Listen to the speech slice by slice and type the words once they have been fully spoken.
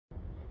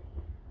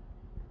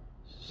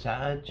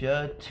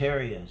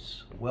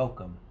Sagittarius,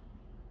 welcome.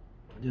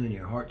 Doing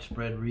your heart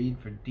spread read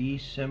for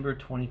December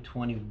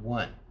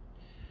 2021.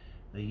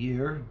 A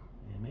year,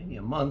 and maybe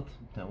a month,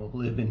 that will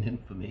live in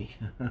infamy.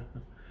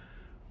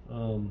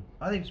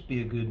 I think it's be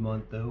a good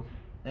month though.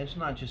 And it's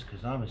not just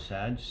because I'm a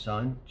Sag,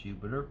 Sun,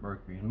 Jupiter,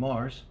 Mercury, and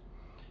Mars.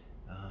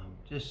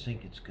 Just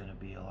think it's going to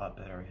be a lot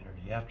better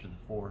energy after the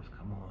 4th.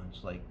 Come on,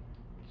 it's like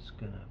it's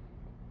going to,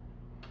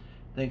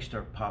 things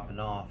start popping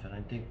off, and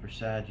I think for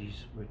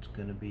Saggies it's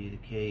going to be the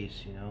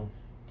case, you know.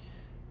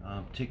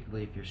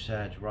 Particularly if you're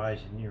Sag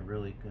rising, you're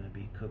really going to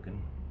be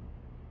cooking.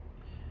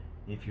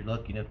 If you're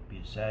lucky enough to be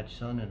a Sag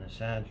Sun and a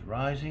Sag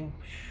rising,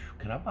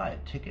 can I buy a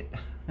ticket?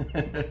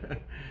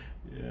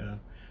 Yeah.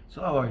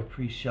 So I've already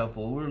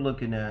pre-shuffled. We're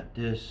looking at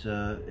this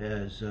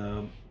as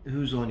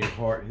who's on your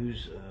heart,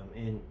 who's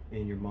in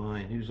your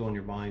mind, who's on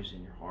your mind, who's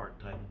in your heart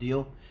type of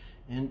deal.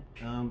 And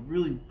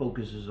really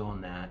focuses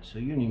on that. So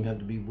you don't even have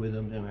to be with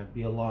them, they don't have to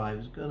be alive.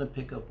 It's going to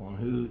pick up on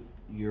who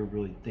you're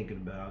really thinking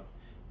about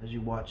as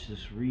you watch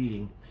this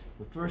reading.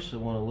 But first I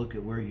want to look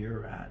at where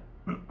you're at.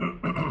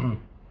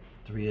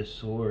 Three of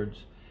Swords.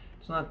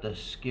 It's not the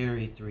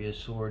scary Three of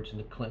Swords in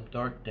the Klimt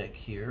Art deck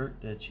here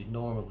that you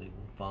normally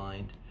will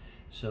find.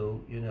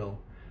 So, you know,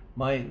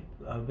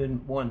 I've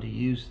been wanting to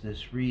use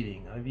this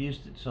reading. I've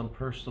used it some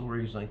personal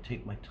reasons. I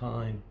take my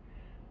time.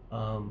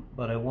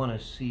 But I want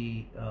to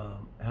see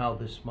how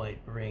this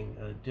might bring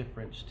a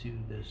difference to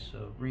this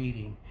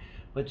reading.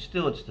 But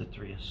still, it's the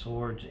Three of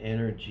Swords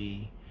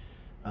energy.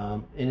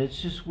 And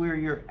it's just where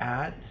you're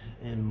at,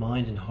 and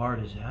mind and heart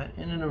is at,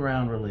 in and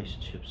around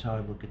relationships, how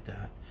I look at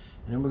that.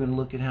 And then we're going to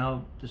look at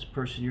how this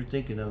person you're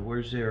thinking of,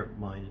 where's their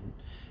mind?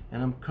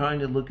 And I'm trying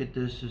to look at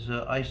this as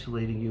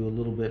isolating you a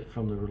little bit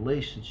from the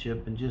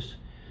relationship, and just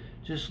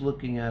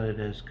looking at it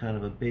as kind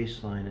of a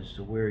baseline as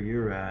to where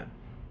you're at.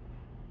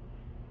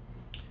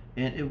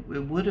 And it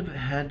would have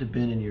had to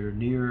been in your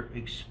near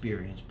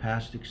experience,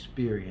 past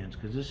experience,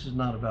 because this is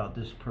not about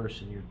this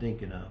person you're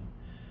thinking of,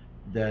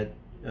 that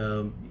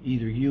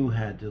either you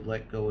had to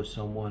let go of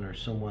someone or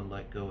someone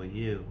let go of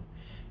you.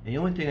 And the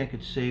only thing I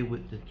could say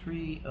with the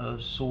Three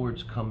of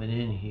Swords coming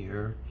in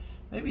here,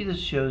 maybe this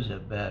shows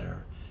it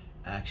better,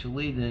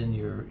 actually, than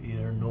your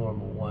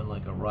normal one,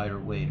 like a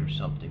Rider-Waite or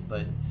something.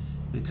 But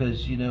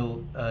because, you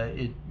know,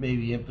 it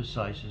maybe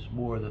emphasizes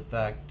more the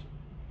fact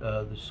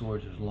the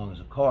swords, as long as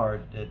a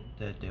card,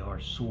 that they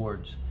are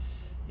swords,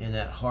 and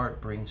that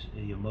heart brings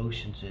the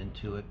emotions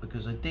into it.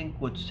 Because I think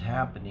what's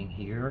happening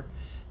here,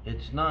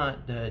 it's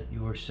not that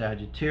you're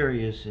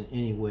Sagittarius in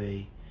any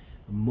way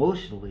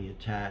emotionally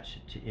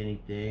attached to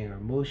anything, or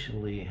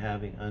emotionally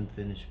having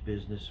unfinished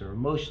business, or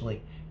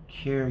emotionally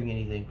carrying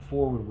anything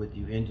forward with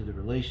you into the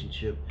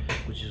relationship,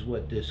 which is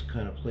what this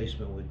kind of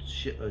placement would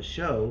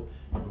show.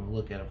 And we'll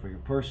look at it for your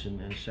person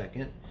in a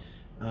second.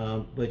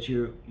 But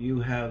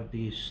you have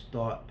these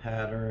thought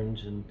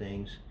patterns and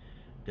things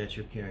that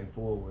you're carrying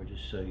forward,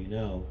 just so you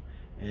know.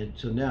 And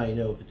so now you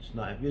know,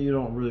 if you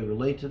don't really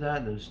relate to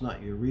that, then it's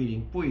not your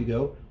reading. Before you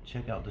go,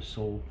 check out the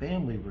Soul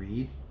Family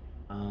read.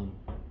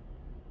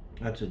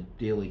 That's a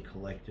daily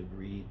collective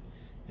read,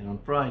 and on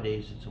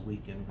Fridays it's a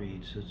weekend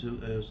read. So it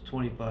was a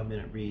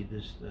 25-minute read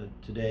this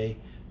today.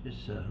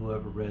 Just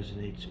whoever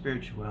resonates,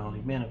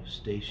 spirituality,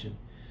 manifestation.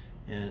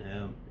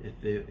 And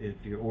if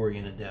you're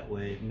oriented that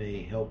way, it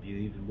may help you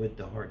even with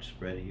the heart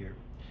spread here.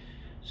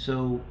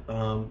 So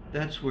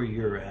that's where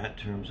you're at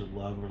in terms of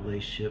love,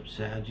 relationships,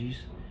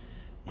 Saggies.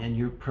 And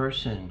your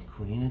person,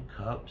 Queen of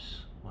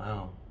Cups.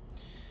 Wow.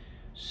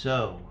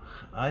 So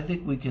I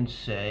think we can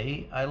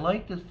say, I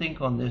like to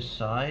think on this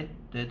side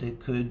that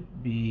it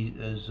could be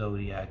a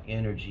zodiac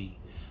energy.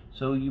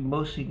 So you're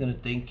mostly going to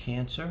think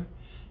Cancer.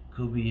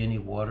 Could be any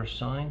water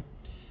sign.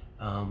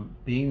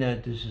 Being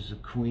that this is a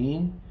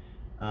queen,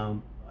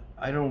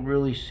 I don't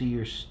really see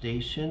your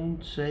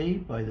station, say,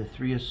 by the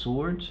Three of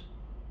Swords.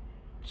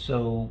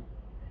 So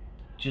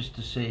just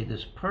to say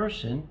this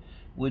person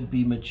would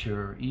be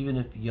mature, even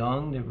if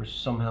young, they would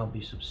somehow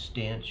be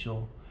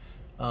substantial.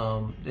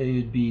 They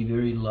would be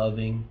very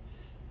loving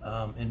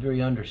and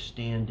very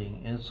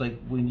understanding. And it's like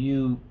when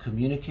you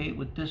communicate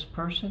with this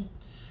person,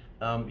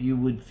 you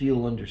would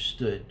feel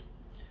understood,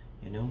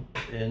 you know.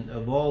 And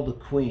of all the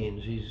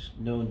queens, he's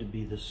known to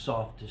be the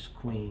softest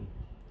queen.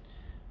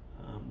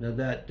 Now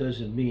that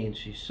doesn't mean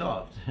she's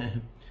soft.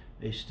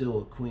 She's still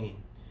a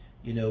queen,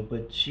 you know,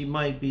 but she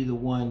might be the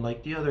one,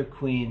 like the other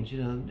queens,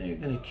 you know, they're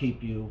going to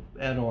keep you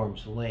at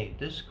arm's length.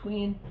 This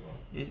queen,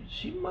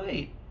 she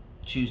might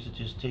choose to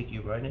just take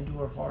you right into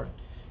her heart,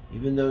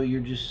 even though you're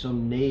just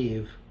some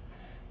knave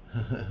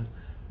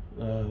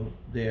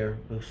there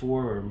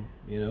before her,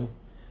 you know.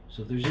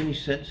 So if there's any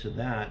sense of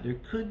that, there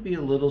could be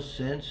a little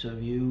sense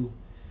of you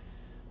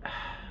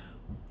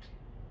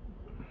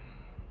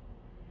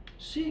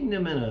seeing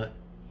them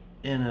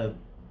in a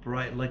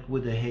bright, like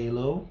with a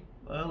halo,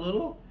 a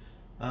little,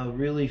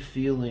 really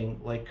feeling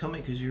like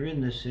coming, because you're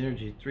in this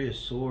energy, Three of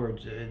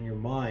Swords in your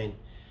mind.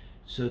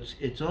 So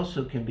it's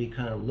also can be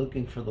kind of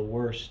looking for the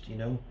worst, you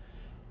know,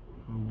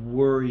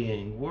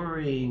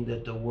 worrying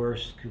that the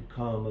worst could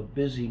come, a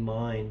busy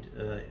mind,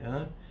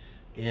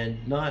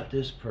 and not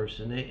this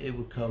person. It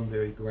would come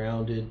very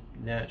grounded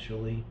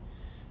naturally.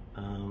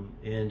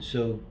 And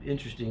so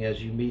interesting,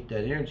 as you meet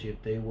that energy,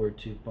 if they were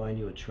to find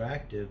you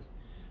attractive,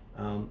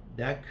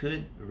 that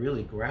could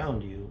really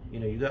ground you. You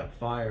know, you got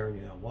fire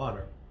and you got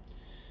water.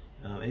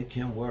 It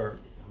can work.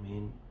 I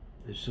mean,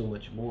 there's so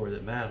much more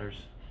that matters.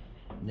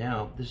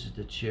 Now, this is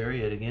the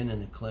Chariot again in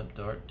the Klimt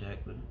art deck,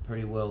 but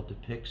pretty well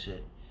depicts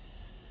it.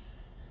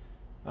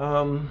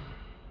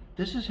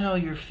 This is how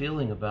you're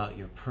feeling about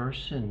your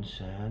person,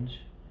 Sag.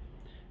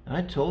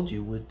 I told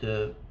you with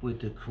the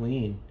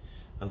Queen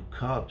of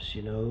Cups,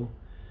 you know,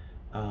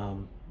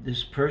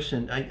 this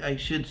person, I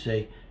should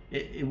say,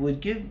 it would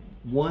give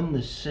one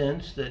the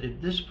sense that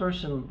if this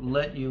person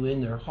let you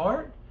in their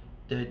heart,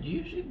 that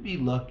you should be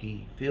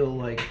lucky, feel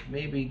like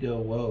maybe go,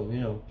 whoa, you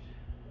know,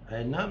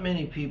 and not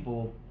many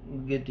people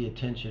get the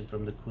attention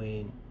from the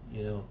Queen,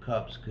 you know,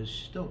 Cups, because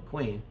she's still a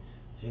queen.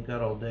 She ain't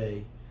got all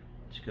day.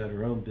 She's got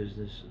her own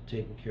business of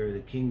taking care of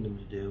the kingdom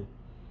to do.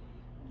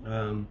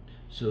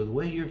 So the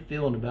way you're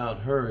feeling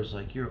about her is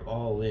like you're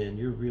all in.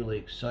 You're really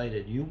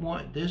excited. You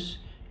want this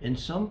in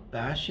some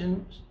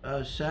fashion,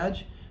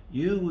 Sag.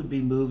 You would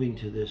be moving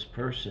to this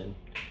person.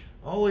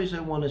 Always, I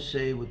want to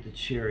say with the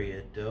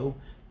Chariot, though,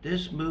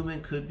 this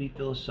movement could be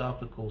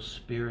philosophical,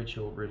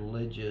 spiritual,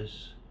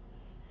 religious,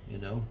 you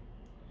know,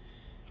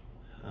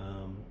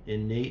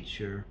 in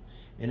nature.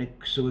 And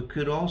so it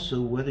could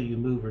also, whether you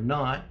move or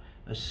not,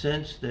 a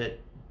sense that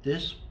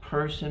this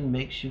person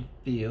makes you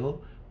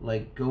feel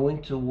like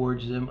going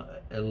towards them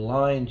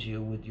aligns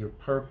you with your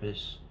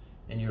purpose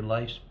and your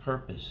life's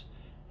purpose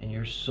and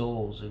your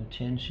soul's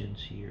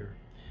intentions here,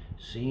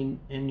 seen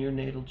in your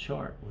natal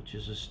chart, which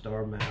is a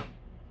star map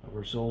of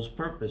our soul's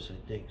purpose,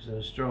 I think, is an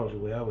astrology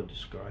way I would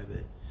describe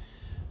it.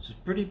 So it's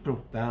pretty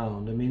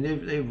profound. I mean,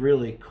 they've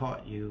really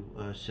caught you,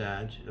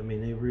 Sag. I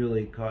mean, they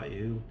really caught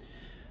you.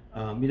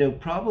 You know,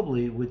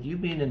 probably with you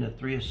being in the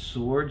Three of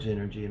Swords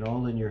energy and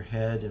all in your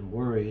head and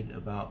worried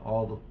about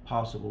all the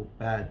possible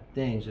bad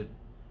things that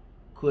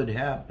could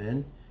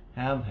happen,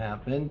 have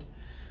happened.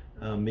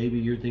 Maybe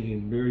you're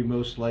thinking very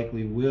most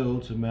likely will,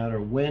 it's a matter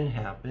of when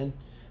happen.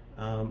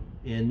 And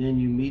then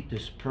you meet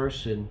this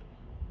person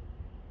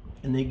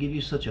and they give you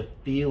such a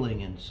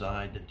feeling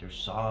inside that they're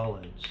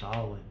solid,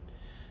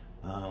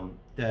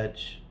 that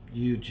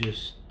you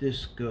just,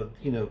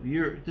 you know,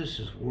 this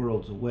is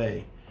worlds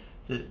away.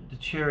 The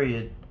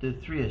Chariot, the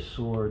Three of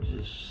Swords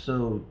is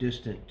so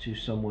distant to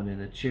someone in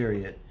a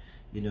chariot.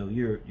 You know,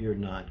 you're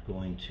not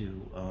going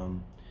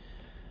to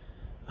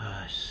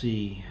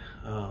see,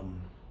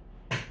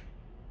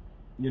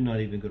 you're not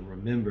even going to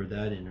remember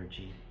that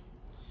energy.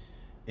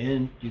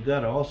 And you got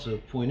to also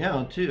point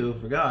out too,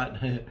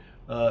 forgot,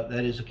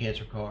 that is a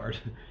Cancer card.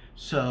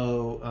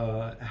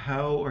 So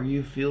how are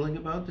you feeling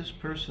about this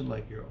person?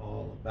 Like you're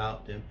all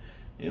about them.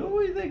 The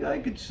only thing I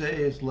could say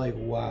is like,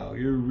 wow,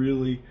 you're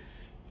really,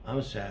 I'm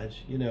a Sag,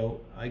 you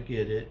know, I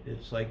get it.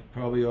 It's like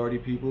probably already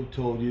people have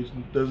told you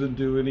it doesn't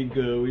do any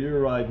good. You're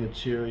riding a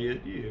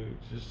chariot, you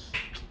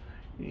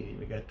ain't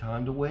even got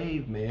time to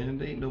wave, man.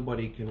 Ain't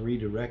nobody can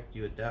redirect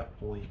you at that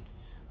point.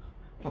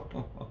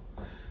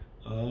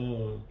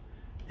 Oh,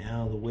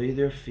 now the way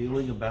they're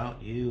feeling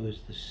about you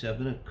is the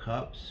Seven of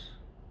Cups.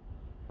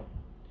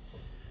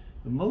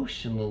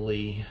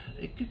 Emotionally,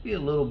 it could be a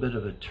little bit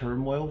of a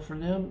turmoil for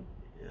them.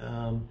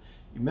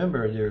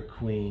 Remember, they're a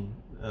Queen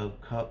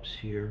of Cups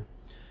here.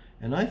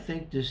 And I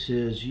think this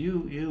is,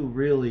 you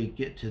really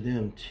get to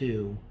them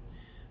too.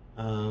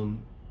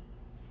 And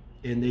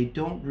they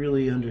don't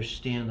really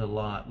understand a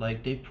lot.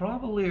 Like they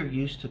probably are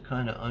used to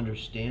kind of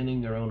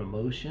understanding their own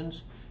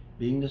emotions.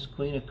 Being this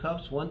Queen of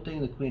Cups, one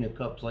thing the Queen of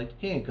Cups, like the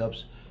King of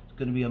Cups, is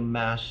going to be a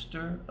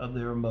master of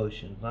their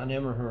emotions. Not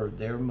him or her,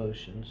 their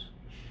emotions.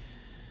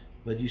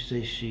 But you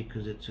say she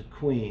because it's a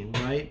queen,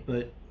 right?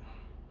 But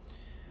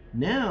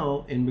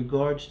now, in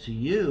regards to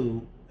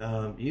you,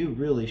 you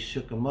really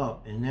shook them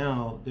up, and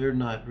now they're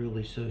not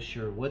really so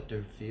sure what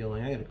they're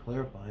feeling. I got to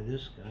clarify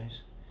this,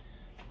 guys.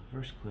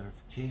 First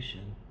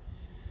clarification.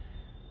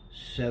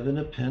 Seven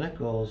of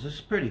Pentacles. This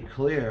is pretty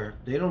clear.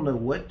 They don't know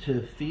what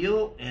to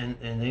feel, and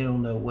they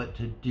don't know what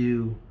to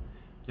do.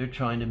 They're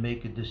trying to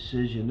make a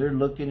decision. They're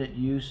looking at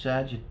you,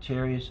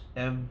 Sagittarius,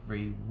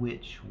 every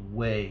which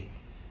way,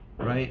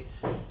 right?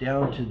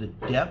 Down to the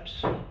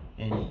depths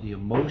and the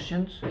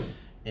emotions,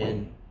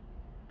 and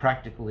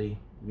practically,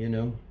 you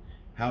know,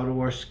 how do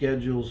our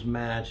schedules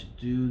match?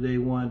 Do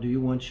you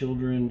want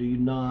children? Do you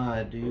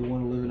not? Do you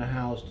want to live in a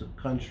house, the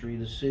country,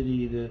 the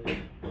city, the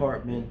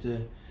apartment,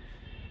 the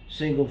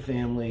single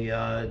family?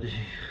 Did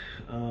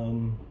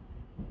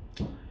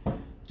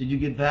you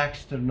get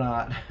vaxxed or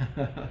not?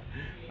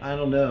 I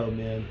don't know,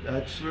 man.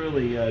 That's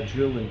really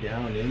drilling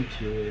down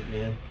into it,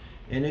 man.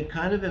 And it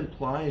kind of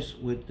implies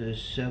with the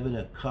Seven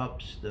of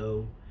Cups,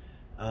 though.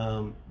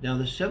 Now,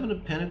 the Seven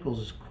of Pentacles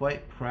is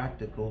quite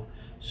practical.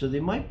 So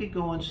they might be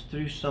going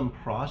through some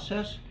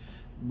process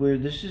where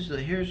this is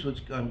here's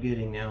what I'm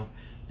getting now.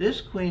 This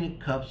Queen of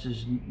Cups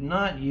is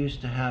not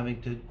used to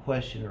having to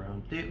question her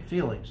own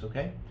feelings,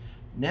 okay?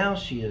 Now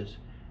she is.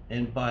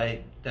 And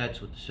that's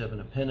what the Seven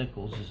of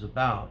Pentacles is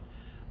about.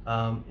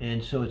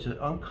 And so it's an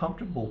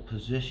uncomfortable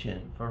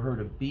position for her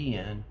to be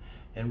in.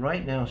 And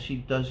right now she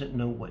doesn't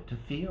know what to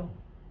feel.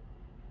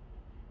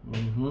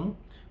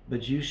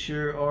 But you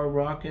sure are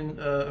rocking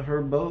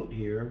her boat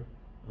here.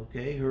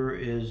 Okay, her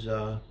is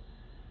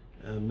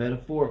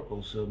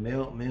metaphorical, so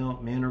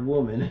man or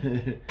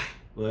woman.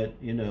 But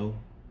you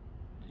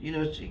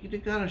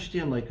gotta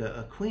understand, like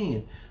a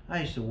queen.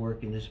 I used to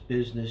work in this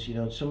business.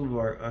 Some of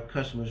our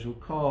customers would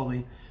call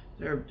me.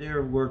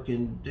 They're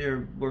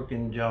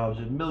working jobs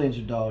with millions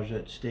of dollars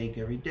at stake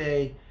every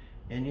day,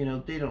 and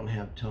they don't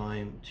have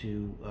time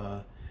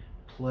to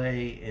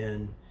play.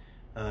 And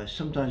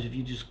sometimes if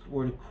you just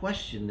were to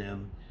question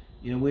them,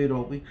 we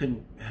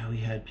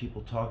had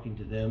people talking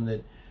to them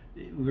that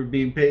we were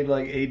being paid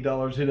like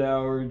 $8 an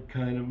hour and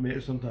kind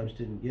of sometimes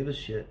didn't give a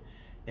shit.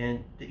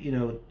 And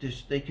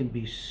they can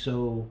be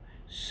so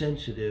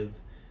sensitive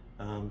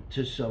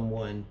to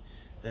someone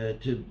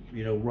to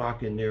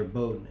rocking their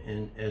boat.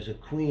 And as a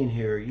queen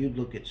here, you'd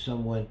look at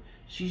someone,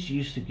 she's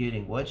used to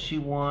getting what she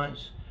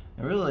wants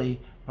and really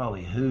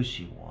probably who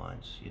she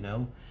wants,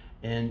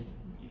 and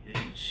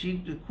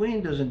the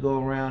queen doesn't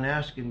go around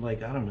asking,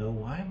 like, I don't know,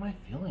 why am I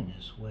feeling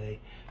this way?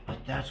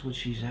 But that's what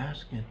she's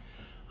asking.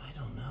 I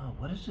don't know,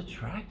 what has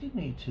attracted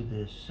me to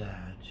this,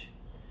 Sag?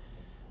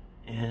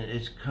 And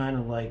it's kind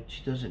of like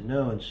she doesn't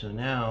know. And so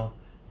now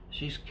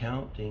she's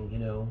counting,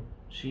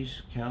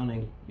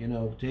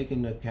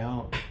 taking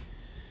account.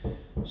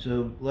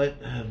 So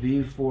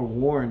be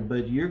forewarned.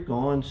 But you're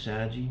gone,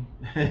 Saggy.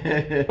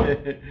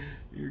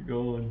 You're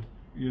going,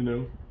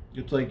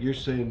 It's like you're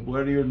saying,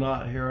 whether or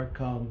not, here I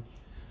come.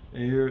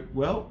 And here,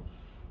 well,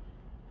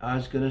 I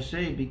was going to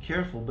say, be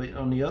careful. But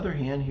on the other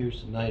hand,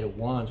 here's the Knight of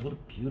Wands. What a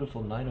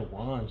beautiful Knight of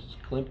Wands. It's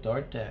Klimt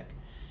art deck.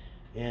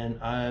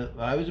 And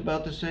I was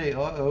about to say,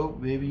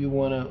 maybe you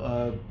want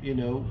to,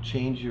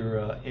 change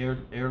your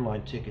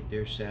airline ticket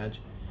there, Sag.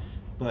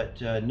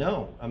 But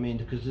no, I mean,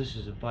 because this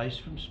is advice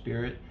from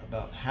Spirit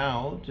about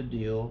how to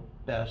deal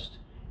best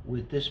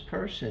with this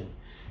person.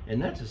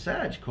 And that's a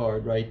Sag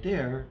card right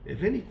there,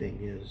 if anything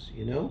is,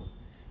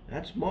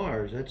 That's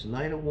Mars, that's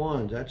Knight of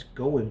Wands, that's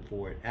going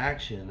for it,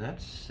 action,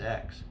 that's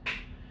sex.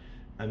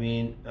 I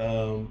mean,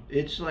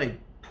 it's like,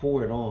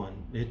 pour it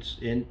on.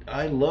 And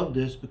I love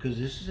this because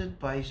this is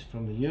advice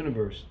from the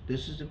universe.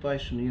 This is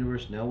advice from the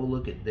universe. Now we'll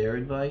look at their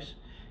advice.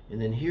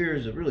 And then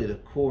here's really the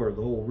core of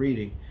the whole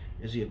reading,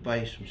 is the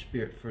advice from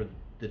Spirit for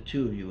the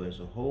two of you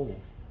as a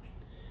whole.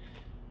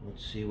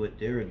 Let's see what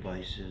their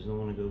advice is. I don't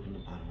want to go from the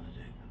bottom of the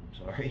deck. I'm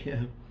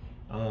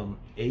sorry.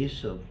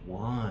 Ace of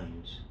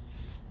Wands.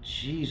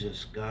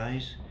 Jesus,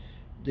 guys.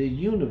 The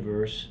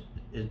universe,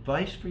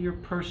 advice for your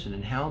person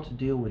and how to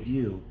deal with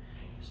you.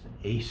 It's the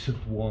Ace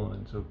of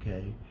Wands,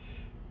 okay?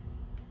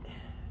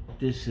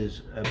 This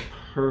is a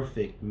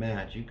perfect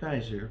match. You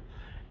guys are,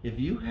 if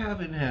you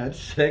haven't had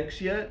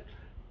sex yet,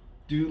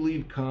 do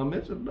leave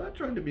comments. I'm not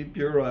trying to be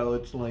puerile.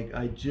 It's like,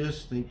 I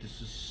just think this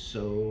is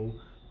so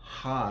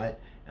hot,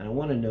 and I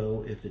want to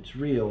know if it's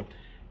real.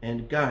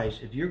 And guys,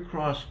 if you're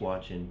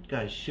cross-watching,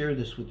 guys, share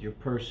this with your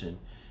person.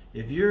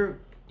 If you're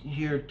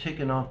here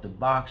ticking off the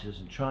boxes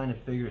and trying to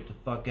figure it the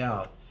fuck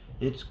out,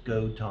 it's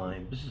go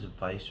time. This is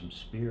advice from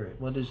Spirit.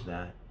 What is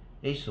that?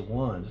 Ace of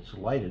Wands. It's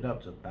lighted up.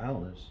 It's a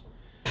balance.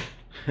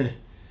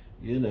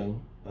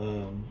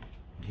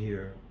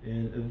 Here.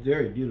 And a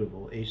very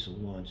beautiful Ace of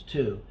Wands,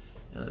 too.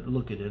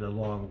 Look at it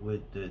along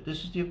with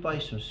this is the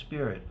advice from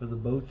Spirit for the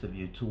both of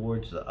you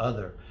towards the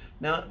other.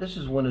 Now, this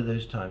is one of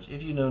those times.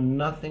 If you know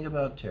nothing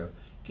about tarot,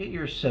 get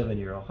your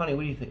 7-year-old. Honey,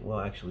 what do you think? Well,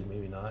 actually,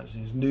 maybe not.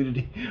 She's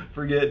nudity.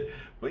 Forget.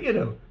 But,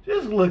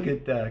 just look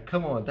at that.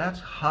 Come on. That's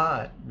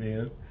hot,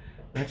 man.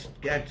 That's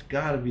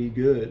got to be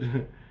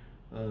good.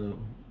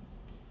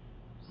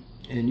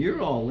 And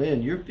you're all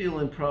in. You're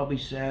feeling probably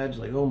sad,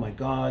 like, oh my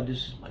God,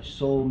 this is my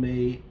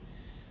soulmate.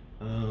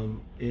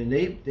 And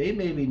they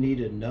maybe need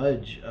a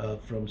nudge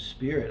from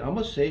Spirit. I'm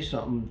gonna say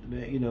something.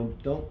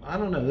 I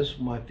don't know. This is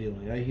my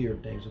feeling. I hear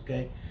things.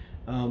 Okay.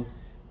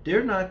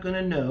 They're not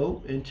gonna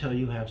know until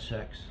you have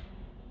sex.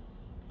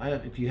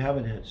 If you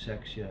haven't had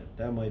sex yet,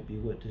 that might be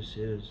what this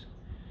is.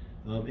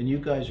 And you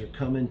guys are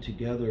coming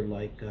together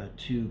like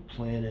two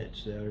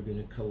planets that are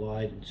going to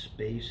collide in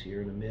space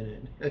here in a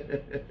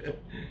minute.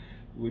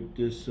 With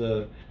this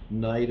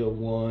Knight of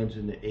Wands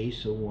and the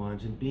Ace of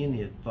Wands and being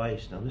the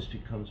advice. Now this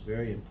becomes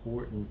very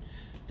important.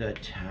 The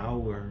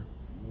Tower.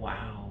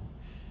 Wow.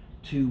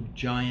 Two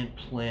giant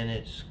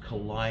planets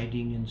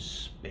colliding in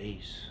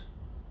space.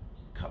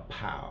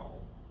 Kapow.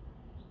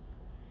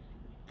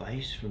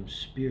 Advice from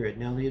Spirit.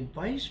 Now the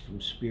advice from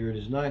Spirit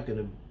is not going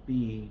to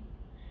be,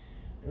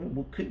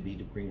 what could be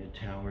to bring the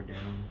Tower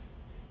down.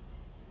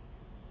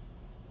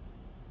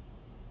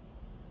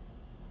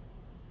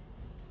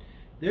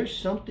 There's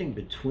something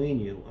between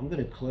you. I'm going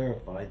to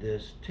clarify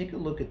this. Take a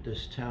look at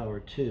this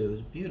Tower too.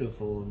 It's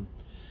beautiful and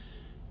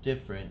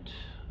different.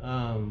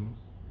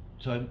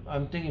 So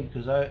I'm thinking,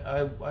 because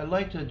I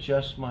like to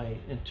adjust my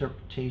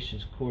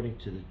interpretations according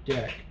to the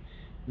deck.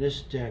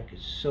 This deck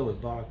is so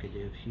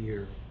evocative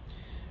here.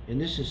 And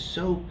this is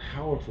so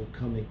powerful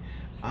coming.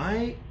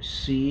 I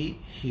see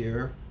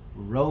here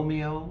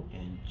Romeo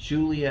and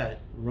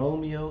Juliet.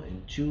 Romeo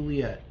and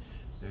Juliet.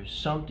 There's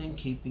something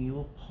keeping you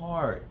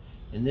apart.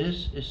 And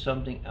this is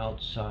something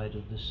outside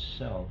of the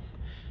self.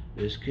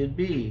 This could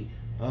be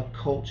a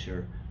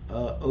culture,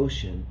 a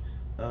ocean,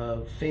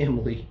 a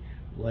family,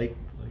 like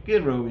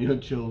in Romeo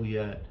and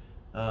Juliet.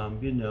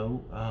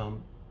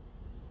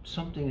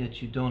 Something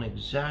that you don't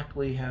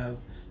exactly have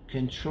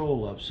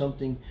control of,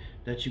 something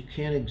that you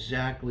can't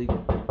exactly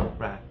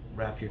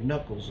wrap your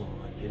knuckles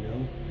on, you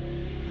know.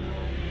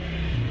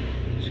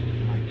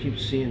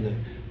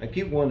 I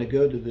keep wanting to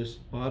go to this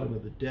bottom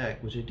of the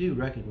deck, which I do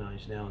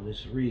recognize now in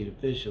this read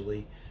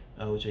officially,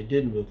 which I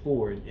didn't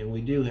before, and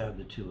we do have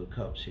the Two of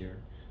Cups here.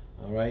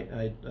 All right,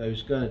 I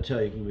was going to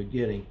tell you from the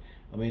beginning,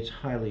 I mean, it's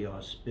highly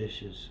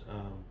auspicious.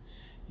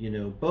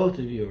 Both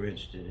of you are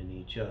interested in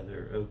each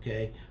other,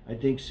 okay? I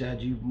think,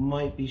 Sag, you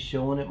might be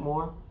showing it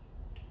more.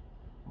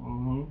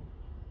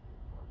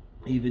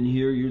 Even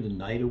here, you're the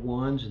Knight of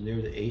Wands, and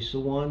they're the Ace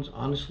of Wands.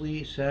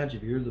 Honestly, Sag,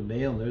 if you're the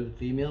male and they're the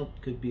female,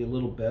 it could be a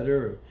little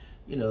better. Or,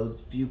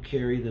 if you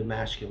carry the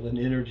masculine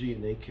energy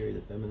and they carry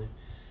the feminine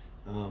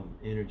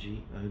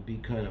energy, it would be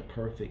kind of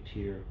perfect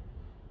here.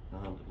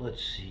 But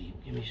let's see.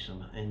 Give me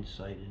some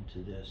insight into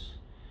this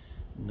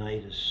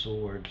Knight of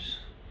Swords.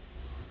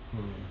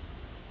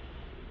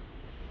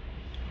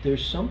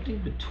 There's something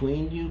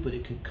between you, but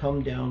it could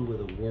come down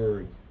with a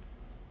word.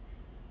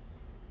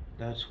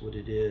 That's what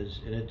it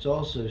is. And it's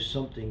also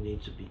something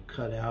needs to be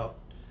cut out.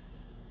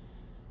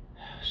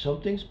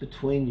 Something's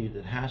between you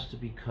that has to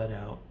be cut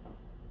out.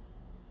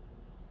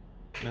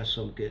 That's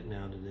what I'm getting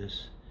out of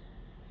this.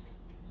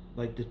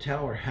 Like the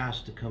tower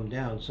has to come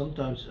down.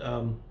 Sometimes,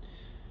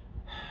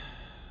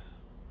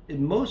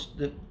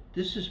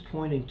 this is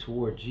pointing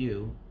towards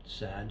you,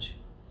 Sag.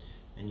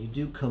 And you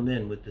do come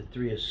in with the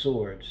Three of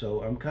Swords.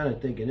 So I'm kind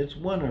of thinking it's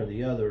one or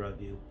the other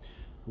of you.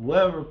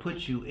 Whoever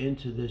puts you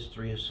into this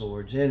Three of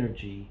Swords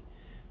energy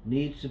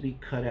needs to be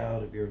cut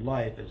out of your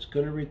life. It's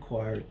going to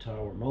require a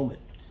tower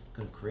moment. It's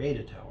going to create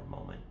a tower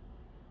moment.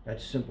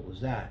 That's simple as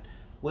that.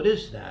 What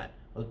is that?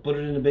 Let's put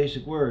it into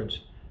basic words.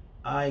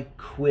 I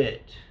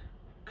quit.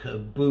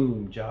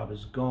 Kaboom. Job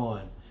is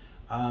gone.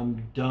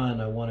 I'm done.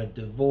 I want a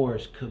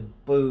divorce.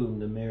 Kaboom.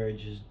 The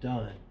marriage is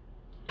done.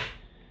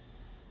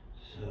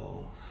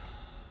 So...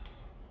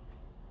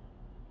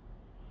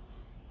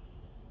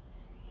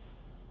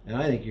 And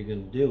I think you're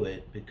going to do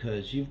it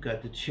because you've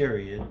got the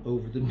Chariot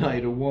over the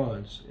Knight of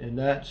Wands. And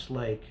that's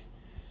like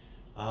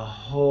a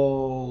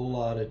whole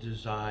lot of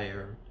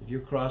desire. If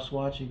you're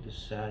cross-watching, the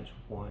Sag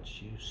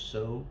wants you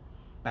so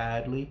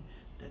badly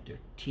that their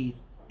teeth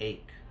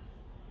ache.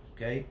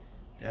 Okay?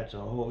 That's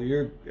a whole...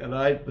 You're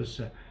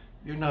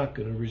not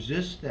going to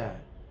resist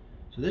that.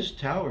 So this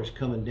tower is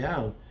coming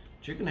down.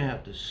 But you're going to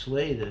have to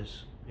slay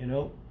this.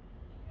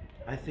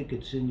 I think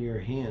it's in your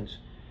hands.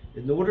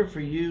 In order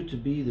for you to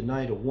be the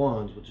Knight of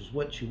Wands, which is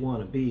what you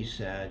want to be,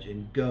 Sag,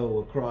 and go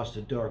across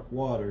the dark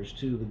waters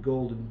to the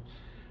golden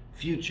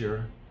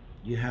future,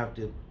 you have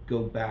to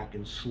go back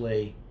and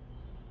slay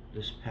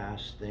this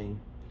past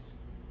thing.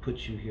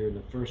 Put you here in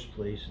the first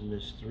place in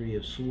this Three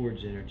of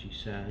Swords energy,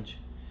 Sag.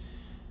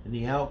 And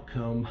the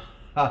outcome,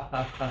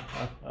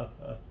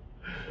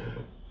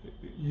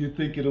 you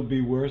think it'll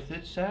be worth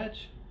it, Sag?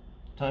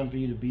 Time for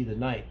you to be the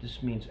Knight.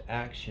 This means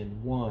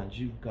action, wands.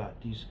 You've got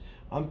these...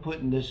 I'm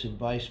putting this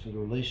advice for the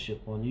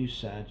relationship on you,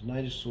 Sag.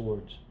 Knight of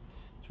Swords.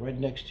 It's right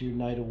next to your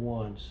Knight of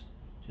Wands.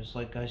 Just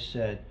like I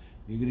said,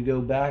 you're going to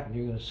go back and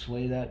you're going to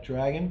slay that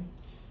dragon,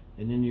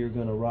 and then you're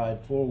going to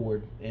ride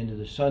forward into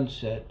the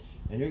sunset,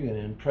 and you're going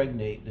to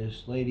impregnate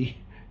this lady,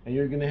 and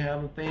you're going to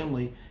have a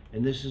family,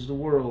 and this is the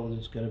world.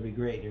 It's going to be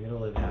great. You're going to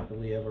live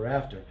happily ever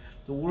after.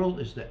 The world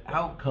is the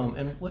outcome,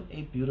 and what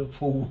a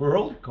beautiful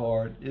world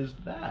card is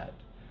that.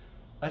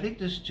 I think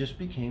this just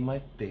became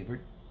my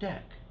favorite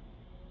deck.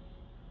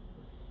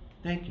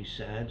 Thank you,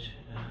 Sag.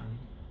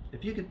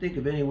 If you could think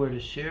of anywhere to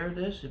share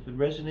this, if it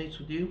resonates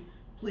with you,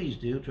 please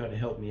do. Try to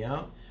help me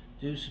out.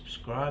 Do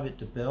subscribe, hit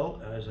the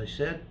bell. As I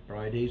said,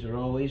 Fridays are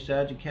always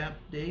Sagittarius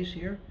days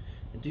here.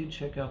 And do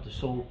check out the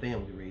Soul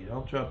Family Read.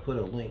 I'll try to put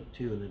a link,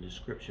 too, in the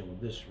description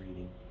of this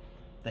reading.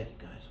 Thank you,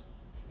 guys.